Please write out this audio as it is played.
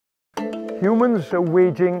Humans are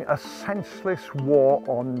waging a senseless war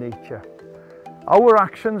on nature. Our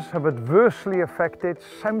actions have adversely affected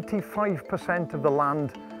 75% of the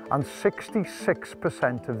land and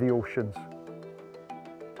 66% of the oceans.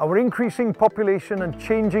 Our increasing population and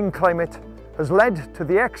changing climate has led to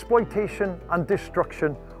the exploitation and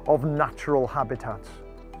destruction of natural habitats.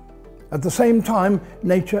 At the same time,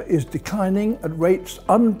 nature is declining at rates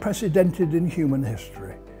unprecedented in human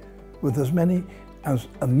history, with as many as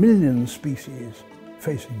 1 million species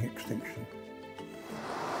facing extinction.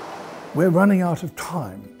 We're running out of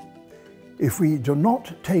time. If we do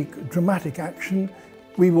not take dramatic action,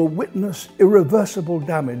 we will witness irreversible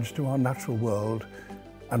damage to our natural world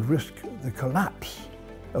and risk the collapse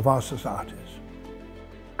of our societies.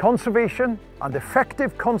 Conservation and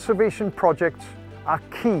effective conservation projects are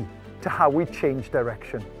key to how we change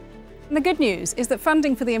direction. And the good news is that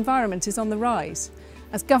funding for the environment is on the rise,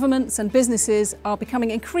 as governments and businesses are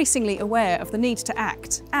becoming increasingly aware of the need to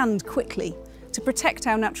act, and quickly, to protect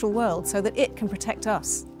our natural world so that it can protect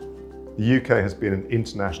us. The UK has been an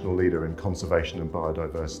international leader in conservation and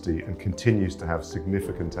biodiversity and continues to have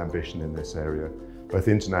significant ambition in this area, both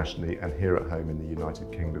internationally and here at home in the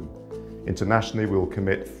United Kingdom. Internationally, we will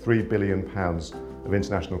commit £3 billion of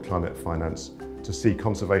international climate finance to see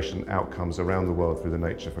conservation outcomes around the world through the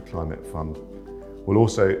Nature for Climate Fund. We'll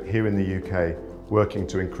also, here in the UK, working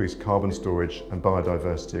to increase carbon storage and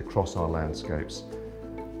biodiversity across our landscapes.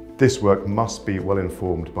 This work must be well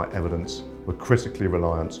informed by evidence. We're critically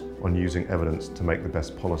reliant on using evidence to make the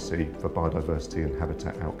best policy for biodiversity and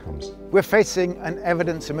habitat outcomes. We're facing an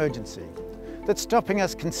evidence emergency that's stopping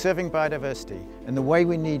us conserving biodiversity in the way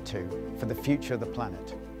we need to for the future of the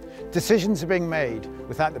planet. Decisions are being made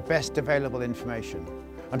without the best available information,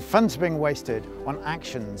 and funds are being wasted on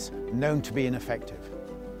actions known to be ineffective.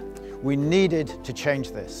 We needed to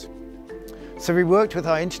change this. So we worked with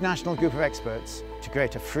our international group of experts to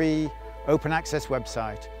create a free, open access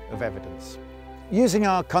website of evidence. Using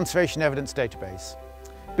our conservation evidence database,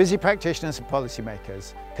 busy practitioners and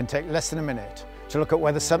policymakers can take less than a minute to look at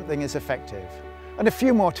whether something is effective, and a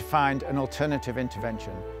few more to find an alternative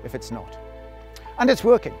intervention if it's not. And it's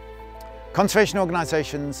working. Conservation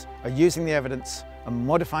organisations are using the evidence and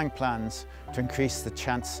modifying plans to increase the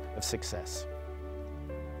chance of success.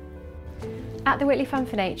 At the Whitley Fund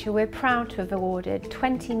for Nature, we're proud to have awarded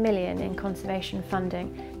 20 million in conservation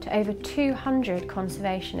funding to over 200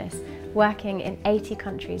 conservationists working in 80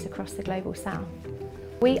 countries across the Global South.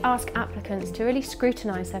 We ask applicants to really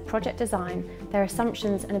scrutinise their project design, their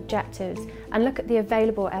assumptions and objectives, and look at the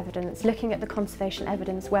available evidence, looking at the conservation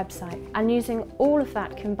evidence website, and using all of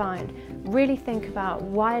that combined, really think about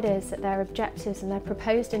why it is that their objectives and their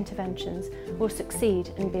proposed interventions will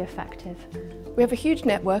succeed and be effective. We have a huge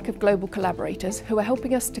network of global collaborators who are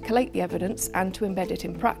helping us to collate the evidence and to embed it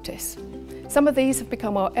in practice. Some of these have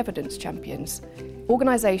become our evidence champions,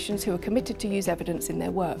 organisations who are committed to use evidence in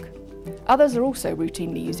their work. Others are also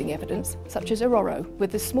routinely using evidence, such as Iroro,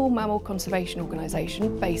 with the small mammal conservation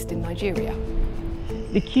organisation based in Nigeria.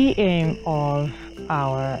 The key aim of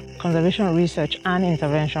our conservation research and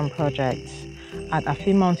intervention projects at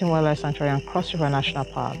Afi Mountain Wildlife Sanctuary and Cross River National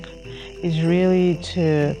Park is really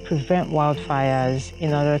to prevent wildfires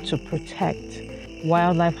in order to protect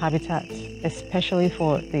wildlife habitats, especially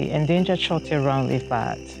for the endangered short-tailed roundleaf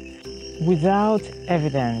bats. Without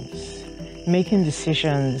evidence, making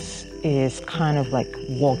decisions is kind of like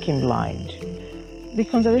walking blind. The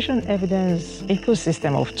conservation evidence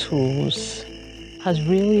ecosystem of tools has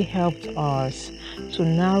really helped us to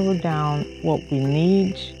narrow down what we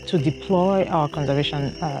need to deploy our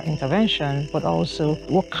conservation intervention, but also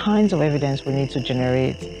what kinds of evidence we need to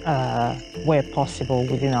generate where possible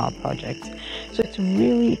within our project. So it's a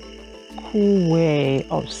really cool way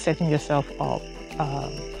of setting yourself up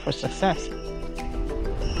for success.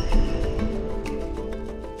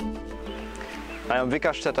 I am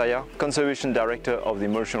Vikash Tataya, Conservation Director of the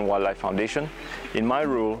Mauritian Wildlife Foundation. In my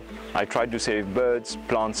role, I try to save birds,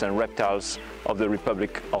 plants and reptiles of the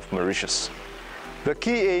Republic of Mauritius. The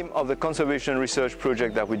key aim of the conservation research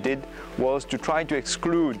project that we did was to try to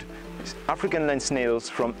exclude African land snails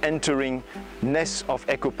from entering nests of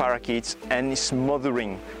echoparakeets and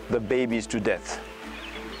smothering the babies to death.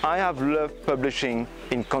 I have loved publishing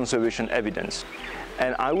in conservation evidence.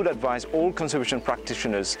 And I would advise all conservation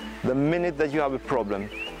practitioners, the minute that you have a problem,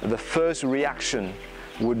 the first reaction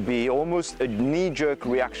would be almost a knee-jerk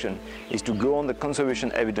reaction, is to go on the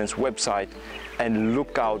conservation evidence website and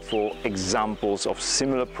look out for examples of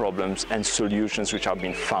similar problems and solutions which have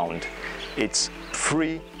been found. It's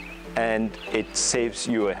free and it saves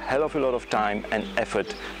you a hell of a lot of time and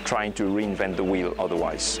effort trying to reinvent the wheel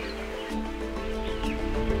otherwise.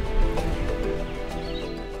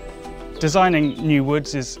 Designing new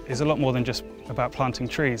woods is a lot more than just about planting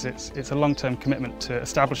trees. It's a long-term commitment to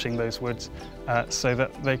establishing those woods so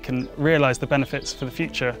that they can realise the benefits for the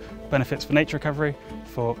future, benefits for nature recovery,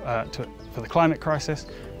 for the climate crisis.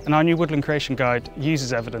 And our new Woodland Creation Guide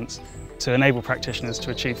uses evidence to enable practitioners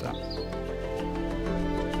to achieve that.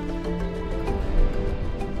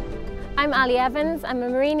 I'm Ali Evans. I'm a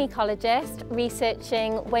marine ecologist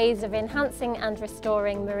researching ways of enhancing and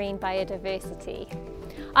restoring marine biodiversity.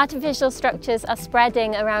 Artificial structures are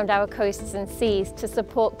spreading around our coasts and seas to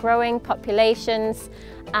support growing populations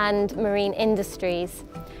and marine industries.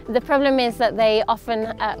 The problem is that they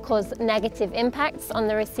often cause negative impacts on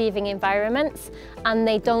the receiving environments, and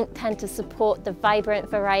they don't tend to support the vibrant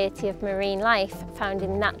variety of marine life found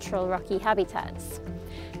in natural rocky habitats.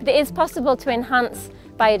 But it is possible to enhance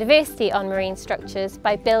biodiversity on marine structures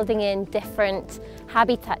by building in different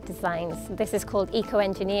habitat designs. This is called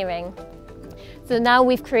eco-engineering. So now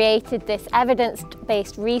we've created this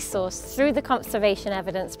evidence-based resource through the Conservation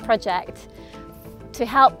Evidence Project to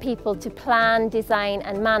help people to plan, design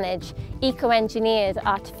and manage eco-engineered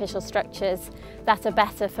artificial structures that are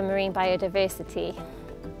better for marine biodiversity.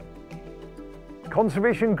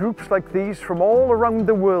 Conservation groups like these from all around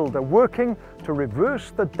the world are working to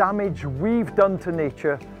reverse the damage we've done to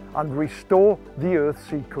nature and restore the Earth's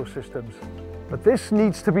ecosystems. But this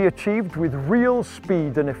needs to be achieved with real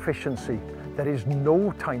speed and efficiency. There is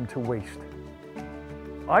no time to waste.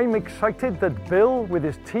 I'm excited that Bill, with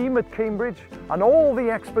his team at Cambridge, and all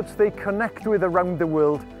the experts they connect with around the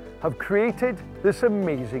world, have created this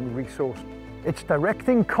amazing resource. It's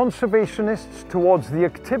directing conservationists towards the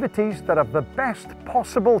activities that have the best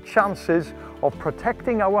possible chances of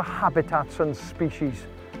protecting our habitats and species,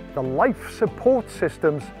 the life support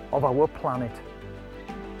systems of our planet.